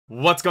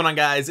What's going on,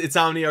 guys? It's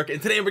Omniarch,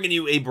 and today I'm bringing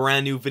you a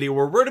brand new video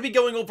where we're going to be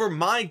going over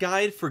my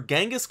guide for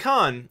Genghis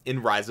Khan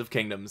in Rise of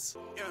Kingdoms.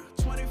 Yeah,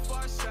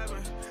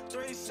 24/7,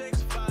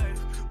 365.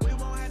 We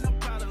won't have no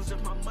problems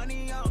if my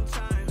money on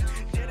time.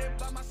 Did it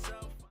by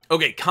myself.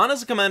 Okay, Khan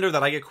is a commander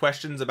that I get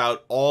questions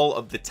about all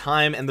of the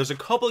time, and there's a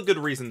couple of good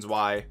reasons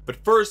why. But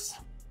first,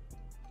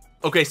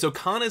 okay, so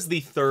Khan is the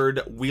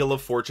third Wheel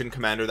of Fortune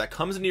commander that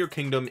comes into your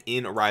kingdom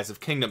in Rise of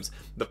Kingdoms.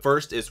 The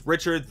first is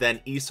Richard, then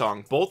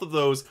Esong. Both of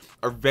those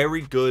are very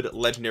good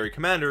legendary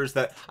commanders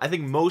that I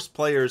think most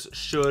players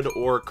should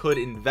or could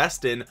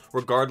invest in,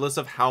 regardless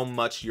of how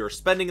much you're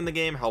spending in the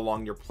game, how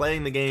long you're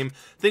playing the game,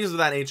 things of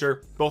that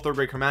nature. Both are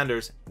great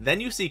commanders.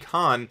 Then you see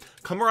Khan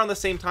come around the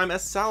same time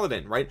as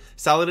Saladin, right?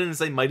 Saladin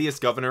is a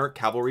Mightiest Governor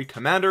cavalry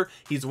commander.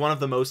 He's one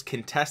of the most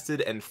contested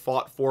and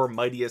fought for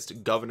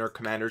Mightiest Governor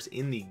commanders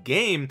in the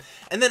game.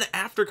 And then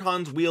after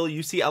Khan's wheel,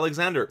 you see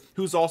Alexander,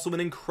 who's also an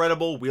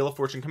incredible Wheel of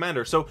Fortune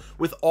commander. So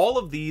with all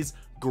of these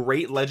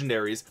great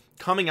legendaries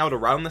coming out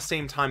around the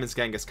same time as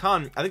Genghis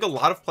Khan, I think a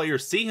lot of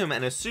players see him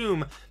and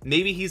assume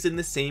maybe he's in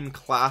the same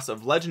class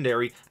of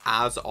legendary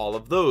as all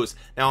of those.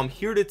 Now I'm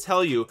here to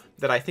tell you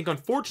that I think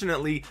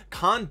unfortunately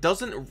Khan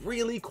doesn't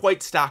really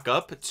quite stack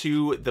up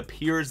to the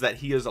peers that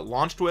he is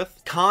launched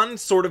with. Khan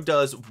sort of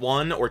does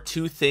one or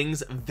two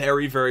things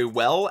very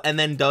well, and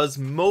then does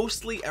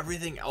mostly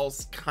everything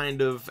else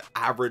kind of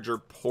average or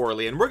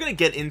poorly, and we're going to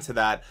get into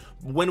that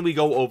when we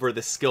go over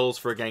the skills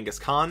for Genghis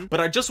Khan. But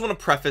I just want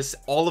to preface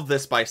all of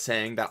this by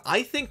saying that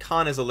I think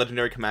Khan is a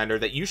legendary commander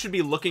that you should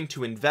be looking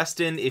to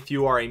invest in if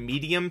you are a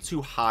medium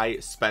to high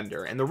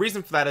spender. And the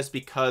reason for that is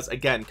because,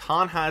 again,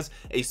 Khan has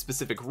a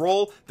specific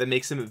role that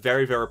makes him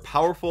very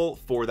powerful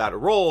for that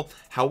role.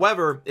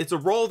 However, it's a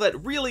role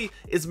that really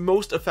is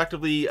most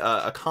effectively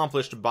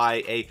accomplished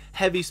by a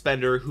heavy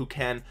spender who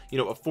can, you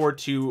know, afford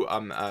to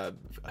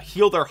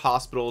heal their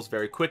hospitals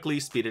very quickly,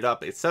 speed it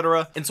up,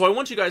 etc. And so I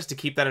want you guys to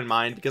keep that in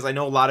mind, because I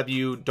know a lot of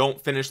you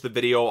don't finish the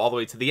video all the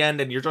way to the end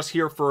and you're just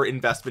here for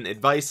investment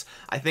advice.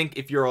 I think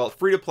if you're a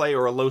free to play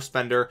or a low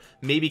spender,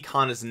 maybe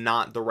Khan is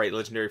not the right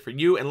legendary for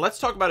you. And let's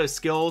talk about his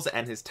skills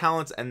and his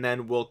talents, and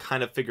then we'll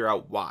kind of figure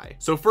out why.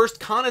 So first,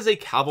 Khan is a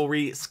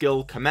cavalry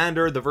skill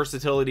commander. The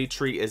versatility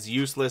tree is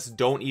useless.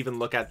 Don't even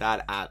look at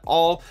that at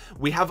all.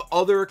 We have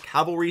other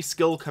cavalry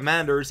skill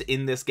commanders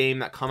in this game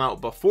that come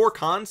out before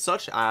Khan,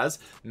 such as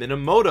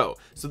Minamoto.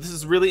 So this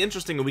is really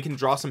interesting, and we can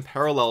draw some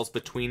parallels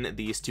between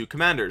these two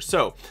commanders.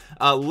 So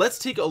let's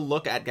take a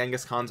look at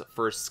Genghis Khan's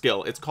first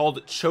skill. It's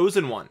called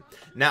Chosen One.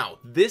 Now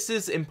this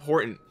is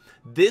important.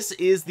 This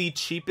is the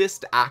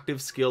cheapest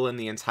active skill in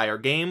the entire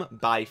game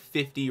by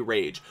 50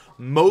 rage.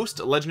 Most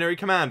legendary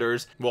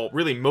commanders, well,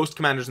 really most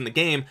commanders in the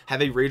game,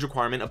 have a rage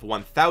requirement of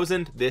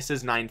 1000. This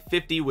is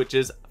 950, which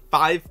is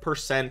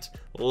 5%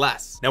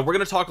 less. Now we're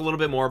going to talk a little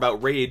bit more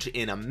about rage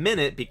in a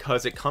minute,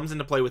 because it comes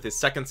into play with his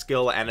second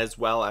skill and as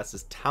well as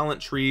his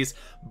talent trees.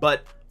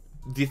 But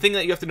the thing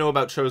that you have to know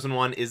about Chosen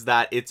One is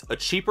that it's a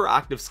cheaper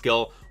active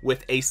skill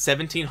with a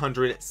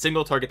 1700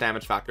 single target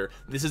damage factor.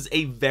 This is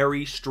a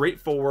very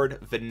straightforward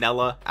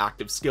vanilla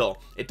active skill.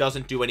 It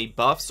doesn't do any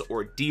buffs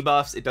or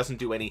debuffs. It doesn't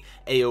do any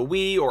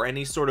AoE or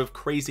any sort of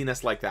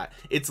craziness like that.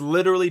 It's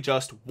literally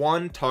just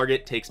one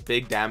target takes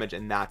big damage,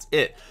 and that's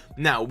it.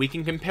 Now we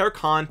can compare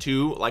Khan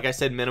to, like I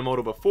said,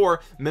 Minamoto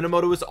before.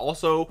 Minamoto is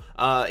also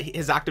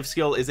his active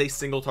skill is a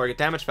single target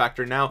damage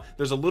factor. Now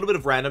there's a little bit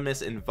of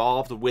randomness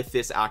involved with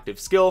this active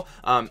skill.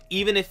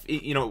 Even if,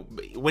 you know,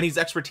 when he's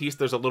expertise,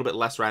 there's a little bit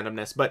less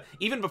randomness, but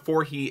even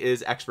before he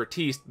is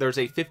expertise, there's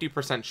a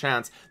 50%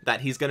 chance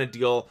that he's going to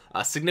deal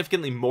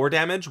significantly more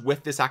damage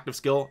with this active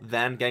skill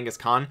than Genghis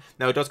Khan.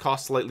 Now it does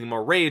cost slightly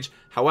more rage.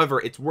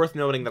 However, it's worth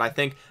noting that I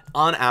think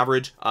on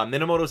average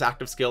Minamoto's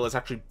active skill is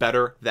actually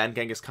better than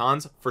Genghis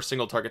Khan's for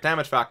single target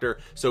damage factor,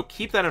 so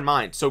keep that in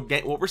mind. So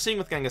what we're seeing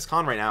with Genghis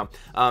Khan right now,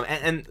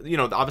 and you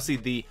know, obviously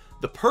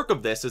the perk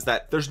of this is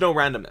that there's no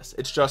randomness.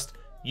 It's just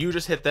you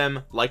just hit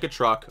them like a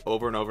truck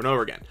over and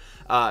over again.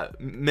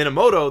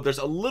 Minamoto, there's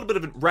a little bit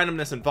of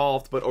randomness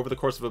involved, but over the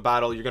course of a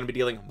battle you're going to be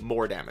dealing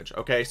more damage.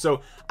 Okay,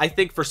 so I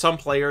think for some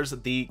players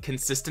the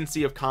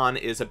consistency of Khan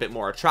is a bit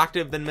more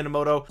attractive than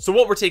Minamoto. So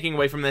what we're taking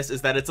away from this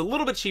is that it's a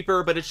little bit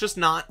cheaper, but it's just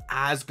not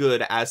as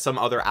good as some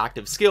other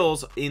active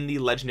skills in the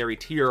legendary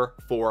tier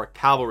for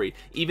cavalry.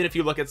 Even if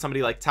you look at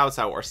somebody like Cao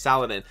Cao or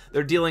Saladin,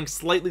 they're dealing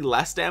slightly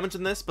less damage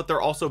in this, but they're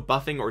also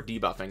buffing or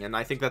debuffing, and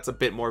I think that's a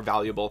bit more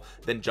valuable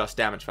than just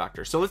damage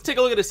factor. So let's take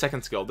a look at his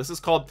second skill. This is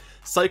called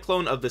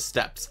Cyclone of the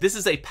Steppes. This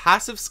is a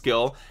passive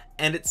skill,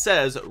 and it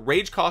says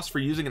rage cost for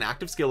using an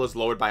active skill is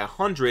lowered by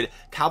 100.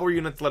 Cavalry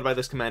units led by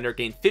this commander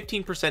gain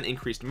 15%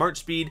 increased march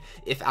speed.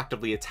 If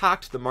actively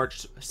attacked, the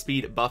march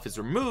speed buff is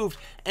removed,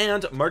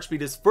 and march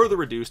speed is further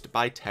reduced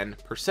by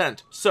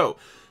 10%. So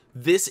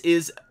This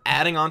is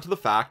adding on to the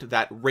fact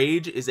that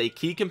rage is a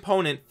key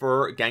component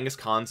for Genghis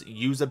Khan's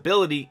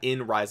usability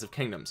in Rise of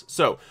Kingdoms.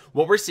 So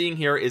what we're seeing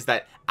here is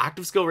that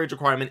active skill rage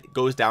requirement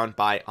goes down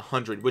by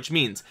 100, which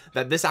means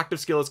that this active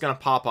skill is going to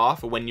pop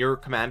off when your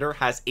commander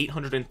has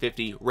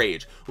 850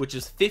 rage, which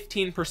is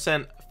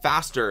 15%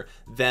 faster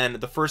than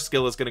the first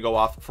skill is going to go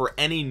off for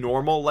any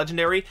normal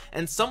legendary,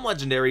 and some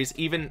legendaries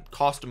even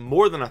cost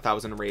more than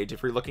 1,000 rage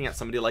if you're looking at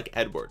somebody like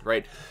Edward,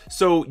 right?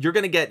 So you're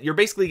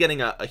basically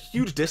getting a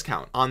huge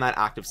discount on that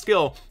active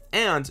skill,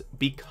 and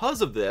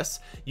because of this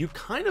you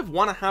kind of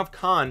want to have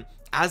Khan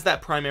as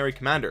that primary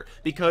commander,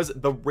 because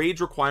the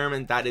rage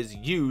requirement that is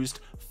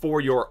used for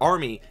your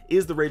army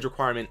is the rage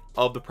requirement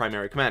of the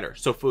primary commander.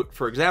 So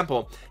for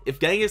example, if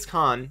Genghis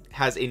Khan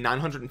has a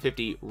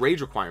 950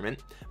 rage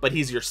requirement, but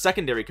he's your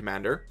secondary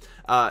commander,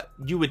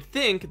 you would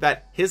think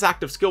that his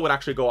active skill would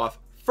actually go off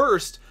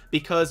first,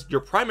 because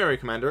your primary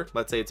commander,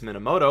 let's say it's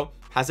Minamoto,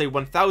 has a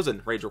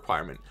 1000 rage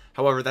requirement.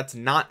 However, that's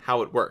not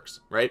how it works,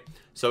 right?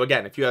 So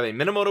again, if you have a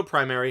Minamoto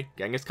primary,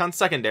 Genghis Khan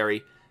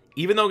secondary,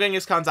 even though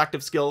Genghis Khan's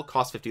active skill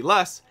costs 50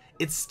 less,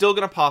 it's still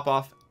going to pop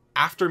off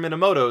after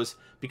Minamoto's,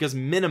 because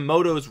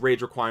Minamoto's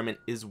rage requirement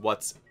is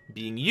what's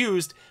being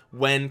used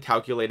when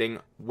calculating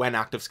when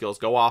active skills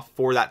go off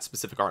for that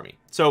specific army.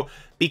 So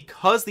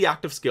because the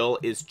active skill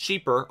is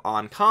cheaper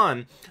on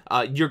Khan,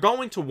 you're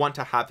going to want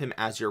to have him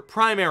as your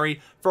primary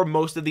for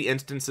most of the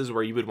instances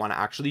where you would want to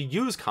actually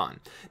use Khan.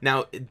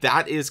 Now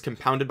that is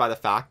compounded by the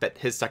fact that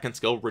his second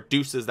skill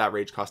reduces that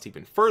rage cost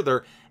even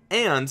further,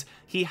 and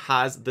he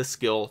has the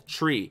skill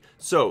tree.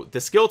 So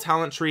the skill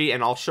talent tree,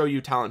 and I'll show you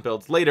talent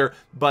builds later,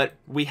 but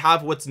we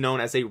have what's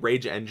known as a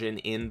rage engine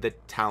in the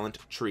talent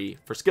tree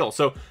for skill.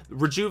 So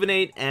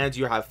rejuvenate, and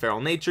you have feral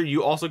nature.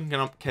 You also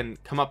can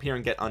come up here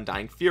and get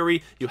undying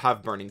fury. You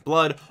have burning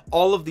blood.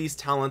 All of these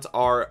talents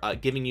are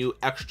giving you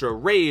extra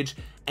rage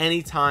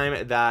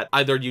anytime that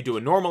either you do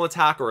a normal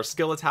attack or a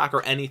skill attack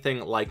or anything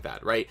like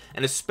that, right?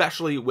 And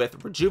especially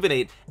with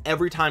rejuvenate,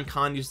 every time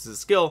Khan uses a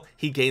skill,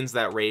 he gains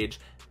that rage.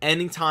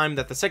 Anytime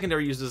that the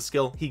secondary uses a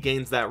skill, he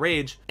gains that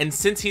rage, and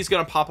since he's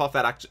going to pop off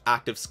that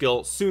active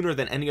skill sooner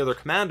than any other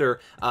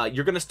commander,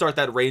 you're going to start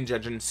that rage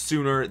engine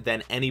sooner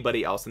than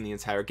anybody else in the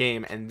entire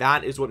game, and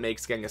that is what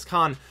makes Genghis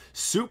Khan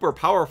super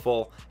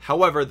powerful.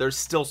 However, there's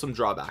still some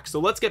drawbacks, so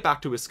let's get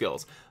back to his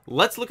skills.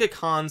 Let's look at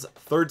Khan's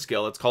third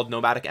skill. It's called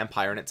Nomadic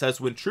Empire, and it says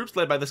when troops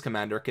led by this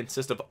commander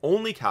consist of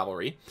only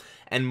cavalry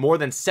and more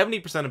than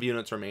 70% of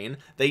units remain,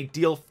 they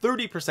deal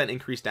 30%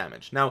 increased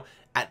damage. Now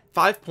at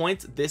 5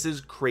 points, this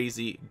is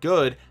crazy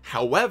good.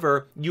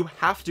 However, you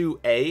have to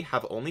A,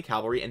 have only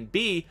cavalry, and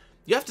B,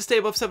 you have to stay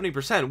above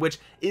 70%, which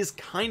is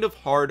kind of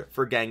hard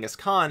for Genghis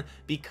Khan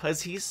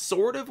because he's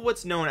sort of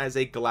what's known as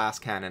a glass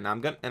cannon.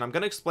 I'm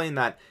gonna explain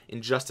that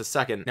in just a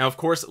second. Now, of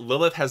course,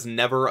 Lilith has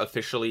never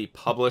officially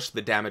published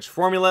the damage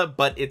formula,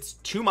 but it's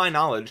to my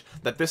knowledge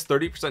that this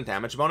 30%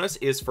 damage bonus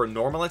is for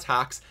normal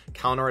attacks,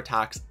 counter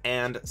attacks,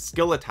 and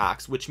skill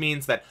attacks, which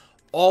means that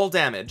all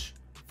damage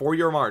for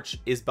your march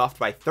is buffed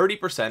by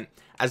 30%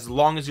 as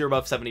long as you're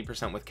above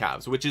 70% with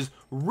calves, which is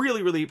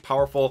really, really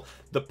powerful.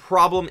 The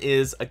problem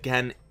is,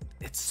 again,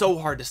 it's so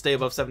hard to stay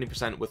above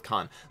 70% with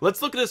Khan.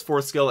 Let's look at his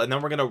fourth skill, and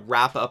then we're going to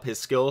wrap up his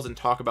skills and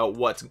talk about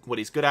what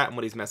he's good at and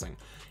what he's missing.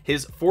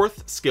 His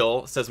fourth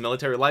skill says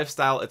military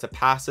lifestyle. It's a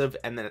passive,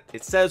 and then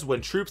it says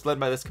when troops led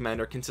by this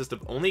commander consist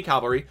of only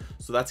cavalry.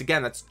 So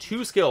that's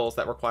two skills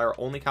that require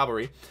only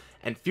cavalry,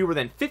 and fewer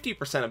than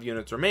 50% of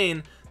units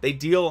remain, they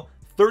deal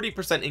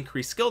 30%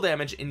 increased skill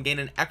damage and gain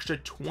an extra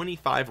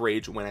 25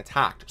 rage when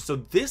attacked. So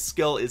this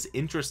skill is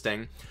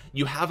interesting.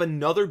 You have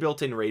another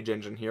built-in rage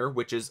engine here,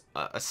 which is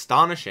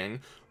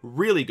astonishing,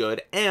 really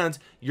good, and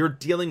you're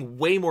dealing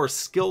way more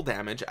skill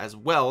damage as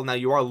well. Now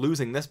you are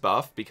losing this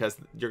buff because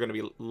you're going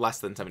to be less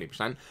than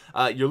 70%.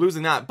 You're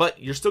losing that,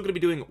 but you're still going to be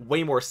doing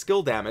way more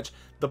skill damage.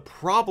 The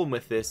problem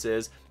with this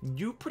is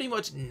you pretty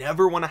much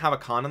never want to have a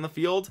Khan in the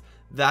field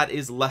that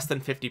is less than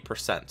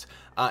 50%,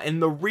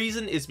 and the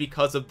reason is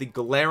because of the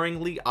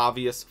glaringly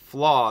obvious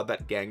flaw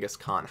that Genghis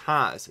Khan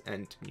has,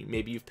 and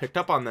maybe you've picked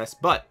up on this,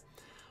 but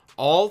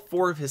all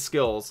four of his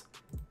skills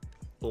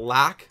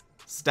lack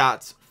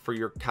stats for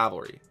your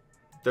cavalry.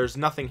 There's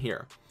nothing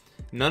here.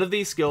 None of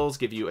these skills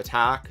give you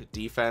attack,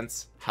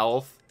 defense,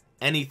 health,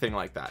 anything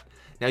like that.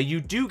 Now you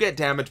do get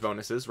damage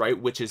bonuses, right,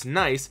 which is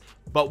nice,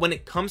 but when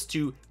it comes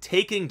to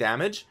taking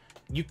damage,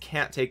 you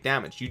can't take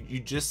damage. You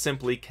just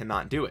simply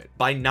cannot do it.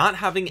 By not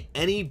having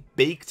any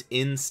baked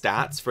in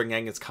stats for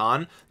Genghis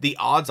Khan, the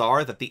odds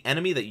are that the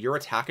enemy that you're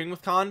attacking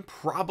with Khan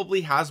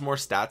probably has more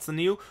stats than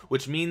you,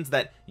 which means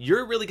that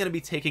you're really going to be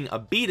taking a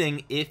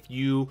beating if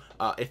you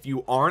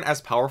aren't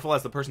as powerful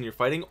as the person you're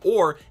fighting,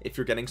 or if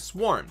you're getting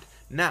swarmed.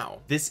 Now,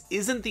 this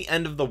isn't the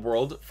end of the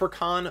world for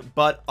Khan,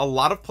 but a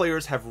lot of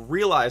players have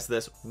realized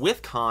this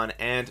with Khan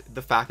and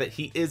the fact that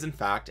he is in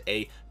fact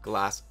a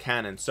glass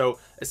cannon. So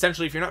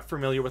essentially, if you're not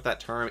familiar with that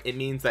term, it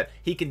means that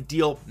he can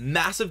deal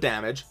massive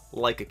damage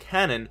like a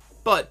cannon,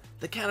 but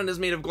the cannon is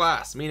made of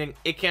glass, meaning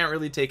it can't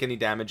really take any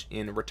damage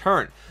in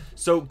return.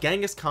 So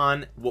Genghis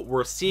Khan, what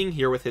we're seeing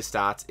here with his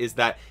stats is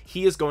that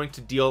he is going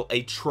to deal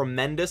a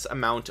tremendous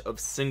amount of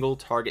single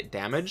target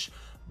damage,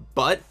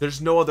 but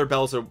there's no other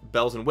bells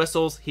and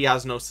whistles. He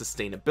has no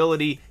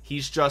sustainability.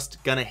 He's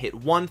just gonna hit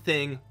one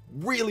thing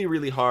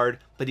really hard,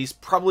 but he's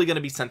probably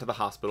gonna be sent to the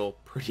hospital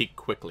pretty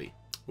quickly.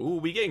 Ooh,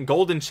 we getting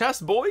golden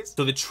chest, boys.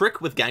 So the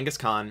trick with Genghis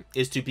Khan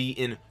is to be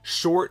in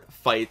short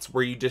fights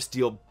where you just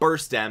deal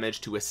burst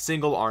damage to a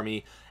single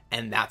army,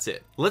 and that's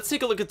it. Let's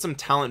take a look at some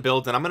talent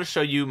builds, and I'm going to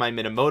show you my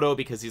Minamoto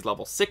because he's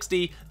level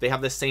 60. They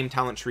have the same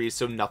talent trees,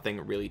 so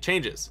nothing really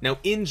changes. Now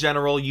in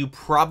general, you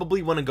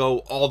probably want to go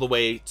all the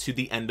way to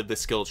the end of the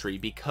skill tree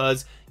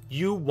because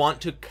you want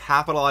to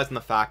capitalize on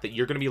the fact that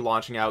you're going to be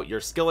launching out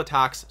your skill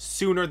attacks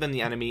sooner than the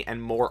enemy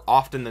and more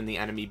often than the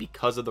enemy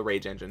because of the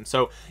rage engine.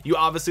 So you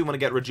obviously want to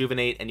get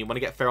rejuvenate and you want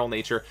to get feral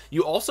nature.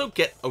 You also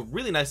get a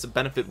really nice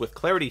benefit with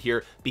clarity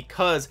here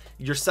because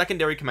your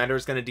secondary commander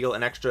is going to deal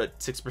an extra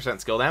 6%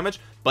 skill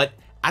damage, but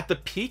at the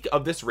peak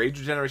of this rage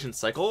regeneration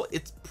cycle,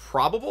 it's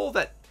probable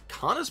that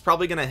Khan is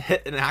probably going to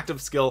hit an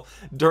active skill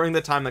during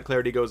the time that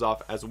clarity goes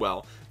off as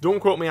well. Don't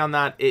quote me on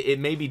that. It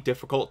may be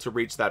difficult to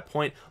reach that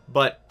point,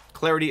 but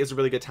clarity is a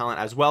really good talent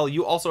as well.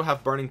 You also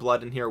have burning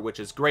blood in here, which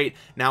is great.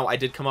 Now I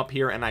did come up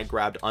here and I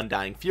grabbed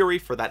undying fury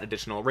for that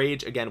additional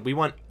rage. Again, we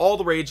want all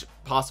the rage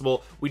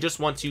possible. We just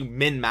want to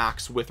min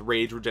max with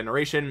rage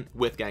regeneration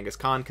with Genghis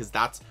Khan because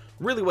that's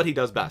really what he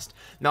does best.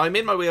 Now I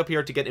made my way up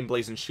here to get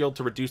emblazoned shield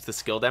to reduce the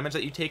skill damage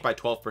that you take by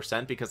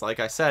 12% because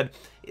like I said,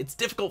 it's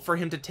difficult for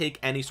him to take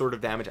any sort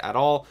of damage at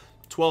all.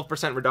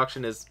 12%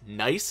 reduction is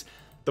nice.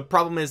 The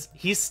problem is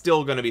he's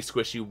still going to be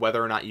squishy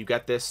whether or not you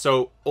get this.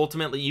 So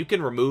ultimately you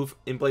can remove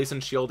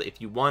emblazoned shield if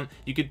you want.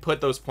 You could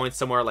put those points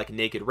somewhere like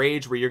naked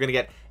rage where you're going to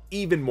get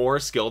even more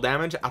skill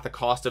damage at the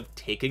cost of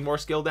taking more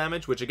skill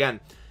damage, which again,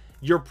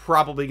 you're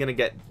probably going to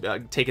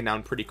get taken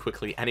down pretty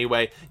quickly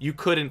anyway. You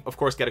could of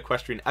course get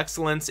equestrian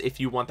excellence if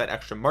you want that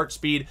extra march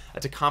speed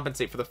to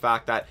compensate for the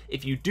fact that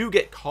if you do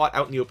get caught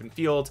out in the open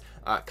field,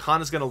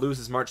 Khan is going to lose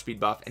his march speed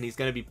buff and he's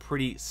going to be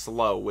pretty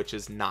slow, which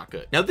is not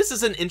good. Now this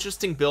is an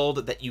interesting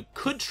build that you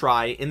could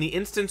try in the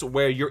instance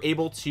where you're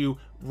able to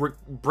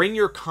bring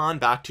your Khan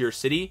back to your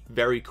city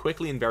very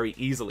quickly and very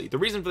easily. The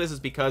reason for this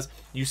is because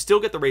you still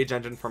get the rage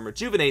engine from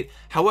rejuvenate,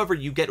 however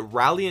you get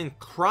rallying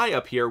cry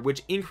up here,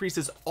 which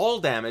increases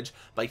all damage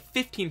by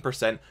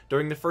 15%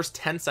 during the first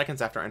 10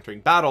 seconds after entering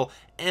battle.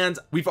 And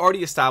we've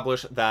already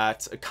established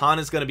that Khan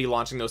is going to be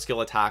launching those skill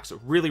attacks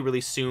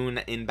really soon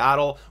in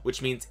battle,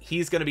 which means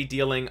he's going to be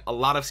dealing a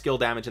lot of skill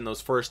damage in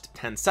those first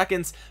 10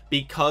 seconds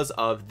because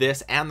of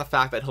this and the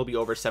fact that he'll be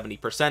over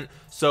 70%.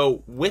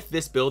 So with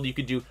this build you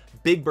could do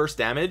big burst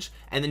damage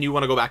and then you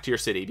want to go back to your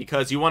city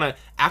because you want to,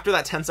 after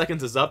that 10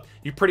 seconds is up,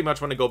 you pretty much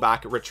want to go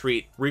back,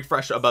 retreat,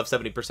 refresh above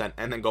 70%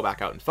 and then go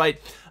back out and fight.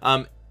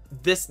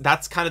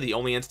 That's kind of the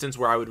only instance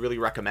where I would really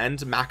recommend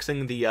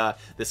maxing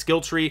the skill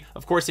tree.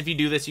 Of course, if you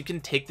do this, you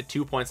can take the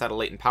 2 points out of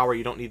latent power.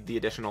 You don't need the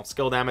additional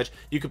skill damage.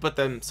 You could put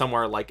them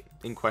somewhere like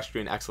in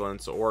equestrian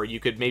excellence, or you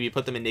could maybe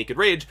put them in naked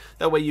rage.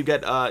 That way you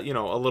get you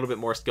know, a little bit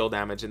more skill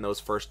damage in those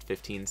first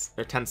 15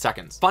 or 10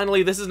 seconds.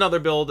 Finally, this is another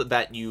build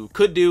that you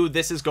could do.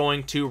 This is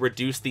going to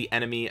reduce the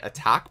enemy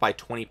attack by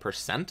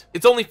 20%.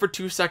 It's only for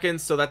 2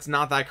 seconds, so that's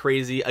not that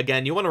crazy.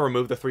 Again, you want to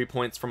remove the 3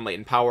 points from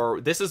latent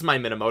power. This is my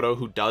Minamoto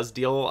who does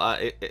deal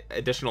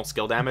additional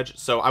skill damage,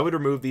 so I would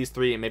remove these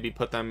 3 and maybe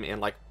put them in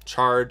like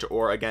charge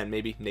or again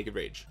maybe naked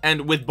rage.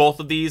 And with both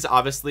of these,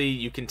 obviously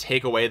you can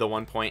take away the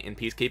 1 point in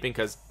peacekeeping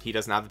because he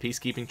doesn't have the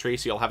peacekeeping tree,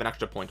 so you'll have an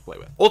extra point to play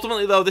with.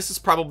 Ultimately though, this is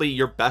probably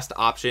your best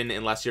option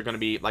unless you're going to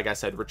be, like I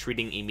said,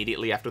 retreating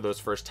immediately after those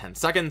first 10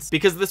 seconds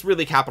because this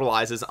really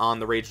capitalizes on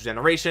the rage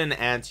regeneration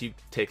and you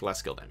take less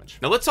skill damage.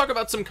 Now let's talk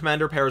about some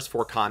commander pairs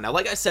for Khan. Now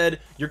like I said,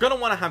 you're going to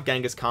want to have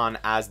Genghis Khan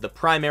as the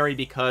primary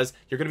because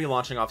you're going to be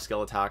launching off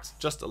skill attacks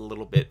just a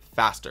little bit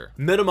faster.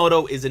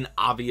 Minamoto is an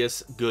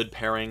obvious good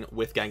pairing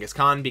with Genghis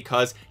Khan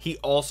because he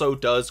also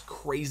does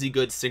crazy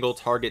good single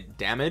target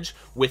damage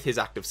with his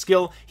active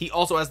skill. He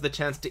also has the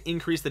chance to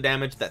increase the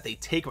damage that they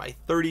take by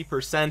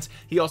 30%.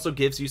 He also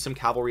gives you some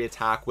cavalry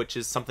attack, which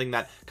is something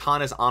that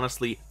Khan is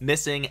honestly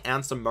missing,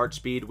 and some march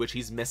speed, which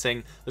he's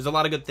missing. There's a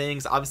lot of good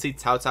things. Obviously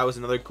Cao Cao is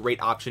another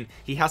great option.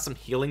 He has some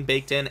healing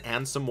baked in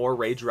and some more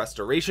rage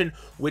restoration,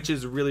 which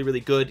is really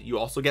good. You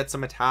also get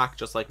some attack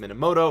just like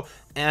Minamoto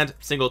and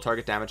single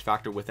target damage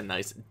factor with a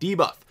nice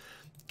debuff.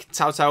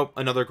 Cao Cao,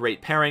 another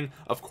great pairing.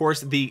 Of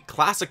course, the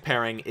classic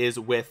pairing is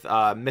with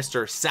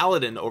Mr.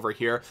 Saladin over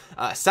here.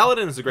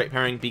 Saladin is a great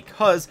pairing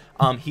because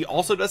he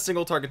also does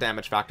single target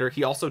damage factor.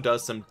 He also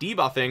does some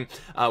debuffing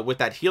with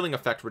that healing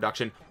effect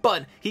reduction,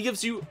 but he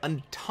gives you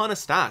a ton of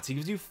stats. He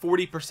gives you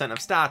 40% of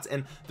stats,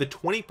 and the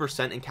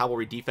 20% in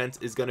cavalry defense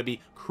is going to be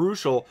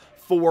crucial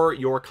for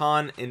your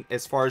Khan in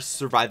as far as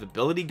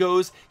survivability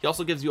goes. He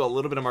also gives you a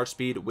little bit of march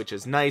speed, which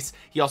is nice.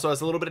 He also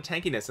has a little bit of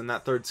tankiness in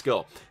that third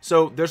skill.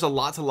 So there's a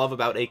lot to love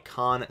about a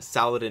Khan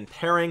Saladin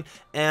pairing,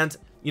 and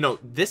you know,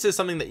 this is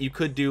something that you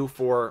could do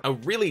for a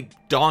really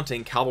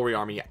daunting cavalry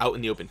army out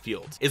in the open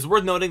field. It's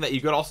worth noting that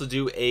you could also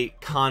do a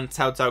Khan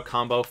Cao Cao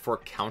combo for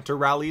counter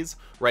rallies,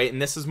 right?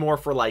 And this is more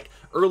for like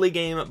early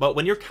game, but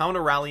when you're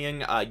counter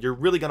rallying, you're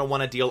really going to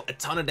want to deal a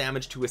ton of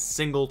damage to a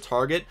single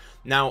target.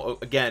 Now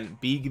again,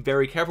 be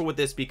very careful with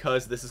this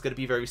because this is going to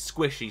be very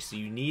squishy, so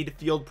you need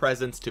field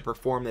presence to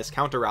perform this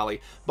counter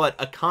rally. But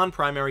a Khan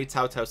primary,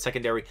 Cao Cao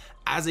secondary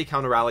as a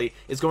counter rally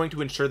is going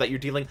to ensure that you're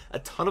dealing a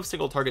ton of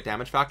single target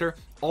damage factor.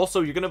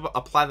 Also, you're going to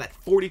apply that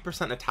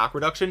 40% attack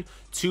reduction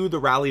to the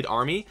rallied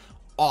army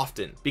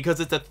often because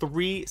it's a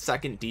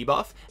 3-second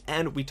debuff,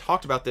 and we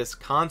talked about this.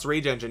 Khan's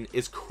rage engine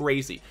is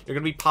crazy. You're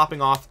going to be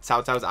popping off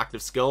Cao Cao's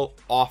active skill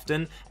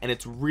often, and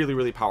it's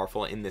really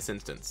powerful in this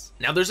instance.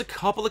 Now there's a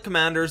couple of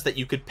commanders that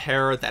you could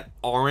pair that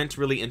aren't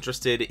really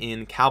interested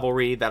in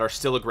cavalry that are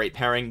still a great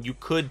pairing. You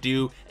could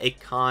do a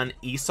Khan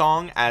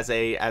Isong as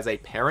a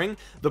pairing.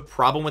 The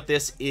problem with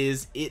this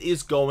is it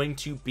is going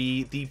to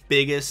be the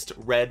biggest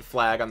red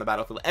flag on the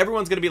battlefield.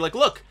 Everyone's going to be like,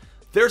 look,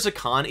 there's a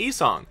Khan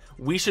Isong,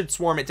 we should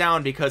swarm it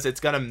down because it's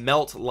gonna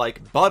melt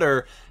like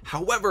butter.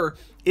 However,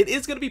 it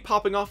is going to be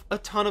popping off a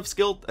ton of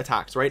skill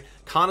attacks, right?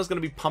 Khan is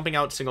going to be pumping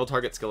out single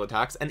target skill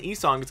attacks, and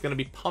Isong is going to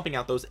be pumping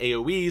out those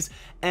AoEs,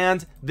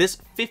 and this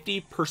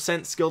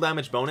 50% skill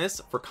damage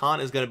bonus for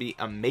Khan is going to be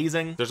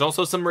amazing. There's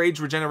also some rage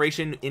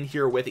regeneration in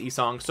here with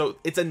Isong, so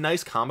it's a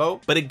nice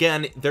combo. But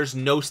again, there's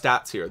no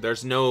stats here.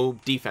 There's no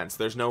defense,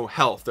 there's no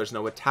health, there's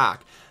no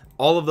attack.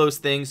 All of those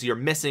things you're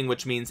missing,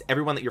 which means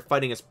everyone that you're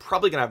fighting is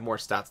probably gonna have more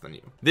stats than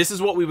you. This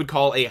is what we would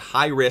call a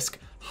high risk,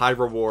 high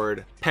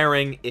reward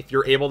pairing. If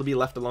you're able to be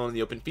left alone in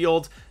the open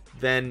field,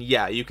 then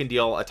yeah, you can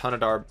deal a ton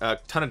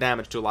of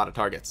damage to a lot of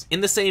targets.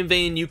 In the same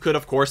vein, you could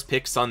of course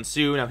pick Sun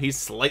Tzu. Now he's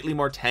slightly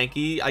more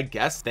tanky, I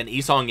guess, than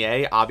Isong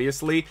Ye.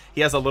 Obviously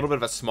he has a little bit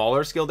of a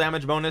smaller skill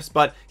damage bonus,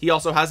 but he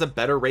also has a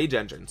better rage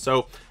engine,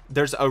 so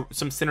there's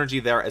some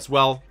synergy there as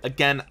well.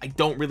 Again, I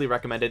don't really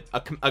recommend it.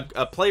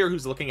 A player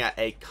who's looking at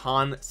a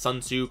Khan Sun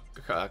Tzu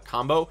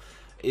combo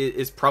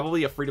is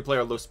probably a free-to-play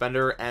or low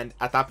spender, and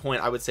at that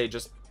point I would say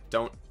just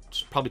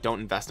probably don't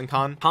invest in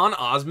Khan. Khan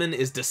Osman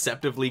is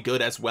deceptively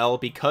good as well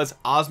because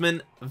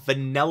Osman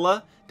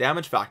vanilla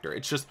damage factor,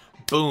 it's just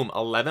boom,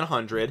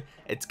 1100.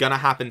 It's gonna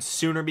happen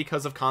sooner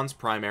because of Khan's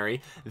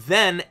primary.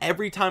 Then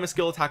every time a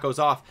skill attack goes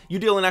off, you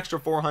deal an extra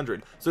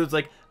 400. So it's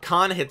like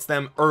Khan hits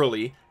them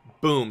early,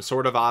 boom,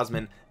 Sword of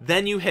Osman,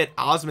 then you hit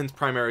Osman's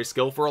primary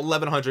skill for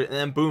 1100, and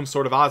then boom,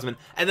 Sword of Osman,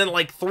 and then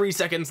like 3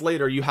 seconds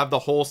later you have the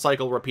whole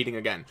cycle repeating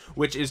again,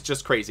 which is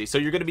just crazy. So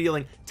you're going to be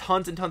dealing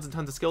tons and tons and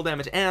tons of skill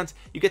damage, and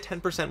you get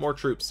 10% more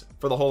troops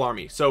for the whole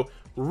army. So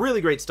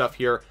really great stuff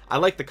here. I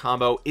like the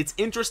combo. It's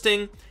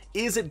interesting.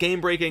 Is it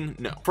game breaking?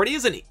 No. Freddy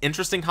is an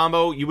interesting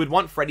combo. You would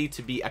want Freddy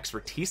to be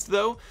expertise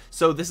though,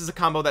 so this is a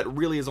combo that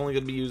really is only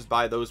going to be used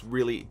by those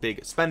really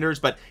big spenders,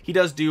 but he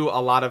does do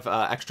a lot of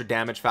extra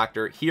damage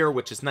factor here,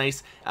 which is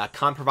nice.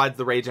 Khan provides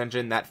the rage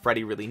engine that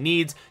Freddy really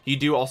needs. You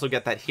do also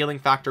get that healing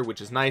factor,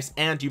 which is nice,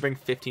 and you bring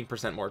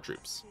 15% more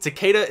troops.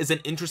 Takeda is an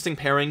interesting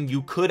pairing.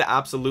 You could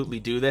absolutely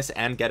do this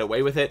and get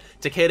away with it.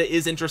 Takeda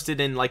is interested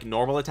in like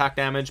normal attack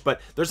damage,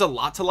 but there's a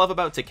lot to love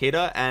about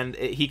Takeda, and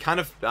he kind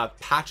of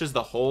patches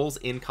the holes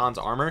in Khan's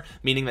armor,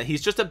 meaning that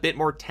he's just a bit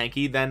more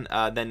tanky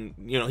than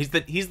you know, he's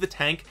the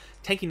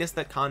tankiness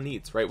that Khan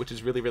needs, right? Which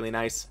is really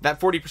nice. That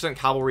 40%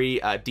 cavalry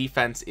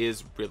defense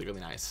is really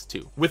nice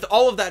too. With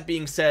all of that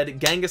being said,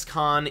 Genghis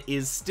Khan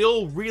is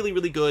still really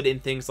good in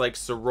things like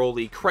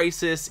Soroli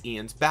Crisis,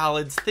 Ian's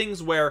Ballads,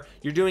 things where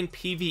you're doing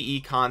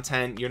PvE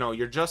content, you know,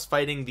 you're just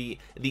fighting the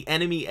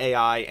enemy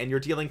AI and you're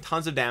dealing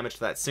tons of damage to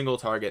that single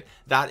target.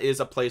 That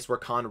is a place where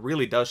Khan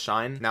really does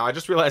shine. Now I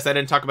just realized I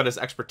didn't talk about his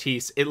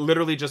expertise. It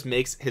literally just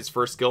makes his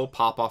first skill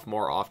pop off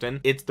more often.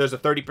 There's a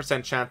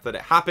 30% chance that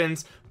it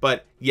happens,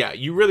 but yeah,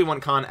 you really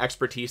want Khan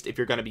expertise if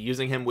you're going to be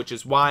using him, which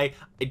is why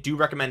I do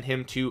recommend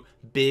him to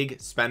big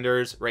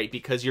spenders, right?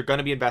 Because you're going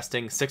to be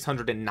investing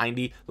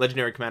 690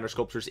 legendary commander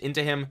sculptures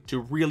into him to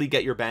really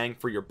get your bang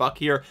for your buck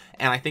here.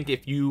 And I think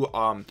if you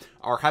are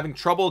having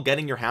trouble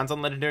getting your hands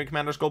on legendary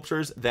commander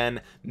sculptures,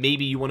 then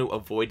maybe you want to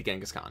avoid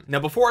Genghis Khan. Now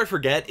before I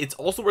forget, it's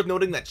also worth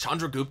noting that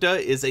Chandragupta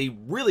is a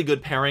really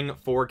good pairing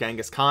for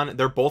Genghis Khan.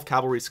 They're both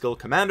cavalry skill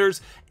commanders,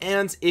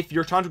 and if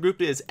your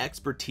Chandragupta is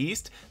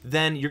expertised,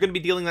 then you're going to be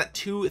dealing that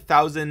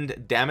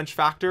 2000 damage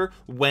factor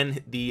when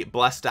the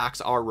blessed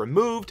stacks are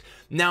removed.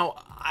 Now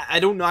I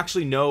don't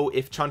actually know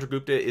if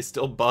Chandragupta is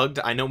still bugged.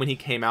 I know when he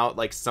came out,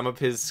 like, some of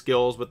his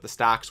skills with the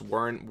stacks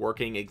weren't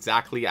working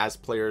exactly as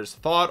players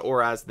thought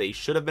or as they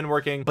should have been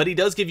working, but he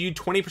does give you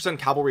 20%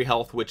 cavalry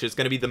health, which is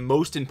going to be the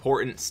most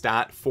important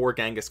stat for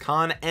Genghis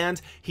Khan,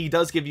 and he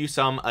does give you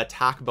some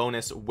attack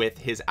bonus with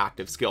his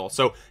active skill.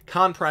 So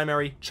Khan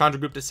primary,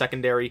 Chandragupta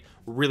secondary,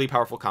 really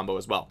powerful combo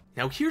as well.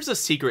 Now here's a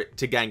secret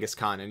to Genghis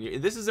Khan,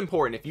 and this is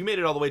important. If you made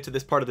it all the way to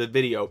this part of the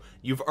video,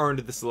 you've earned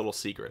this little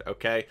secret,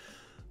 okay?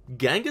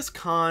 Genghis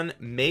Khan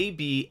may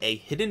be a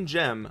hidden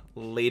gem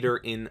later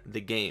in the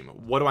game.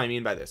 What do I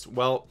mean by this?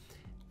 Well,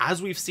 as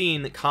we've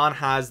seen, Khan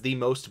has the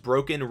most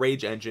broken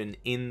rage engine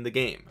in the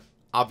game,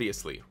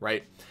 obviously,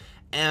 right?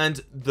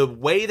 And the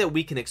way that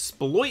we can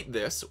exploit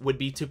this would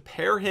be to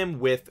pair him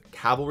with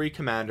cavalry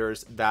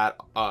commanders that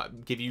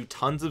give you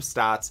tons of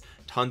stats,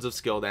 tons of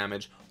skill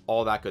damage,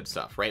 all that good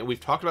stuff, right? We've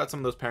talked about some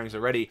of those pairings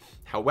already.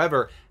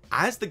 However,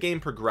 as the game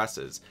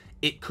progresses,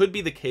 it could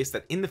be the case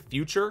that in the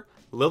future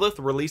Lilith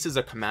releases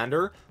a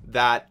commander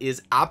that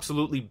is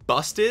absolutely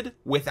busted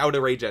without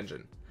a rage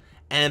engine,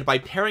 and by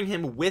pairing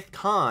him with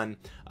Khan,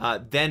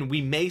 then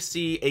we may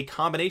see a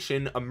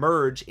combination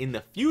emerge in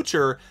the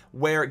future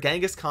where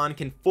Genghis Khan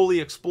can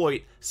fully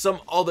exploit some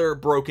other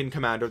broken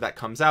commander that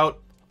comes out.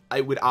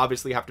 It would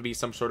obviously have to be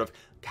some sort of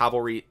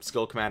cavalry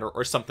skill commander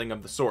or something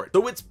of the sort.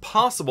 So it's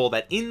possible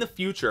that in the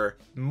future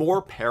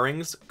more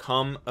pairings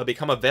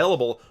become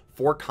available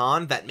for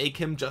Khan that make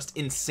him just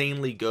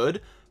insanely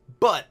good.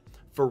 But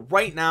for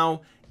right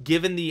now,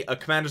 given the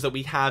commanders that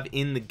we have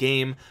in the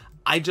game,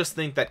 I just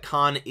think that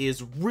Khan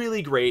is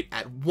really great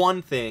at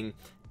one thing,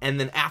 and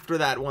then after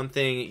that one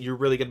thing you're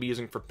really going to be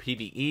using for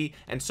PvE.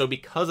 And so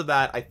because of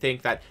that, I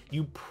think that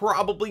you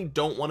probably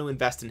don't want to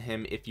invest in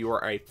him if you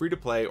are a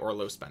free-to-play or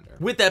low spender.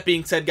 With that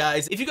being said,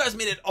 guys, if you guys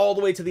made it all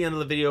the way to the end of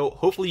the video,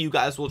 hopefully you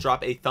guys will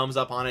drop a thumbs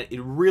up on it.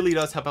 It really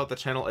does help out the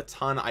channel a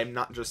ton. I'm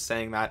not just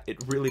saying that, it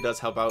really does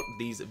help out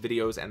these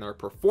videos and their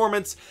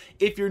performance.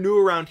 If you're new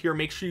around here,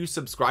 make sure you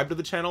subscribe to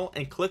the channel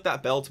and click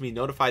that bell to be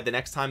notified the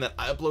next time that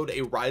I upload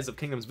a Rise of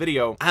Kingdoms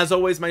video. As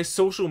always, my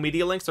social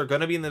media links are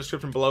going to be in the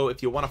description below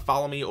if you want to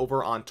follow me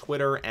over on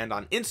Twitter and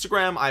on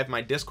Instagram. I have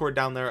my Discord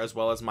down there as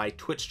well as my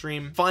Twitch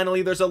stream.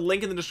 Finally, there's a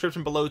link in the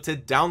description below to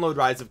download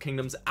Rise of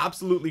Kingdoms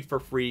absolutely for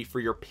free for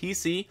your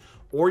PC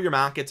or your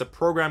Mac. It's a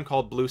program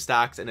called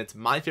BlueStacks, and it's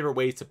my favorite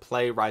way to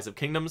play Rise of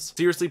Kingdoms.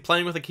 Seriously,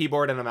 playing with a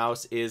keyboard and a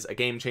mouse is a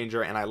game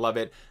changer, and I love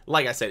it.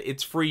 Like I said,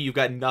 it's free. You've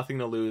got nothing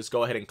to lose.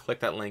 Go ahead and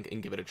click that link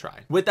and give it a try.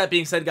 With that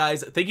being said,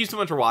 guys, thank you so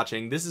much for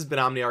watching. This has been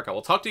Omniarch. I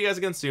will talk to you guys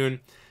again soon.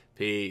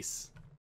 Peace.